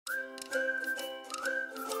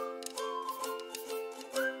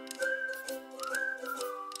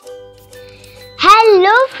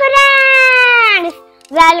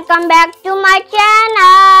welcome back to my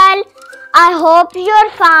channel. I hope you're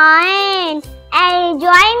fine and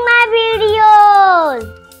enjoying my videos.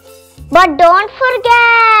 But don't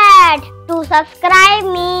forget to subscribe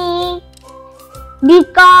me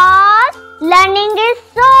because learning is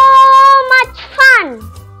so much fun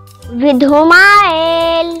with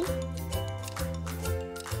Humail.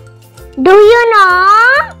 Do you know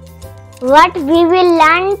what we will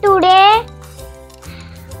learn today?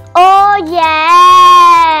 Oh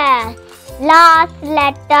yes, last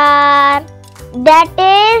letter, that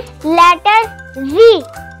is letter Z.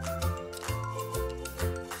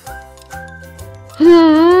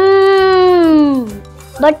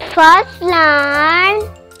 But first learn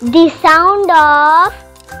the sound of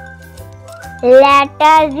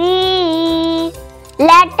letter Z.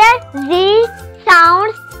 Letter Z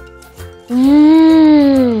sounds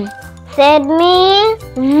Z. Said me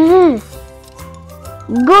Z.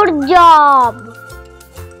 Good job.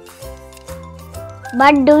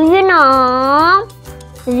 But do you know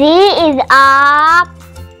Z is a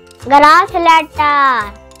grass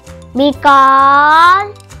letter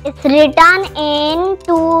because it's written in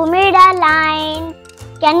two middle lines.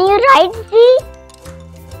 Can you write Z?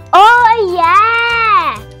 Oh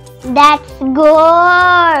yeah, that's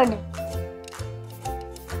good.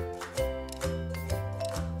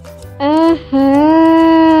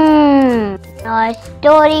 Now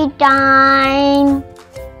story time.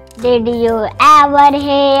 Did you ever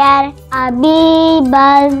hear a bee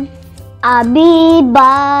buzz? A bee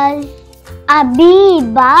buzz. A bee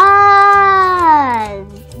buzz.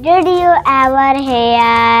 Did you ever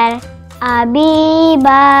hear a bee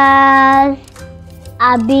buzz?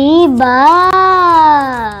 A bee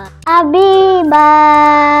buzz. A bee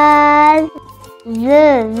buzz. Z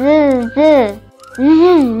z z.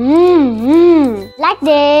 Like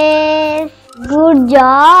this. Good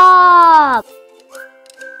job.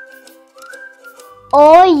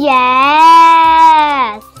 Oh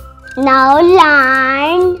yes. Now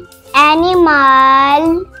learn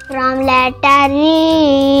animal from letter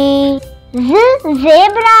Z.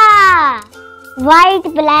 Zebra.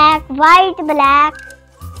 White, black, white, black.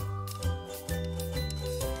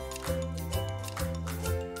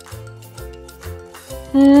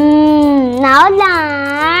 Now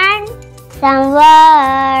learn some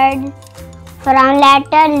words from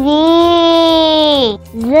letter Z.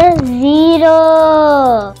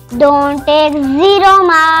 Zero. Don't take 0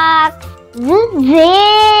 marks.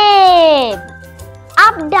 Zip.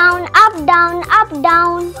 Up, down, up, down, up,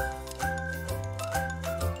 down.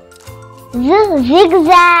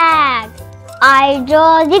 Zigzag. I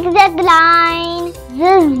draw zigzag line.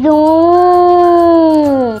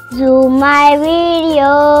 Zoom. Zoom my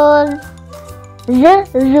videos.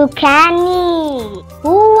 Zucchini.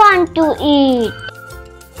 Who want to eat?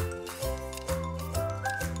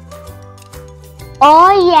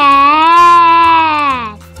 Oh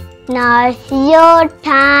yes. Now it's your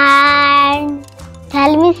turn.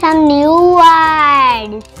 Tell me some new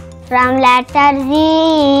words from letter Z.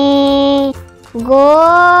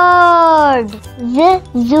 Good.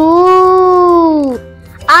 Zoo.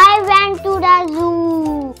 I went to the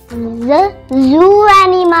zoo. The zoo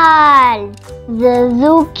animal. The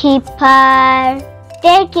zookeeper.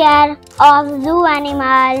 Take care of zoo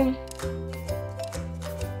animals.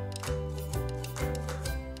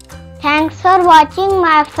 Thanks for watching,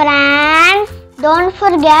 my friends. Don't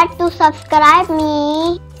forget to subscribe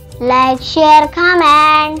me, like, share,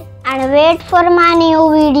 comment and wait for my new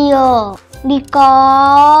video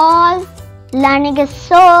because learning is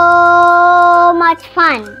so much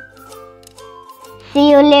fun. See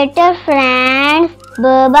you later, friends.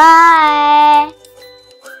 Bye bye.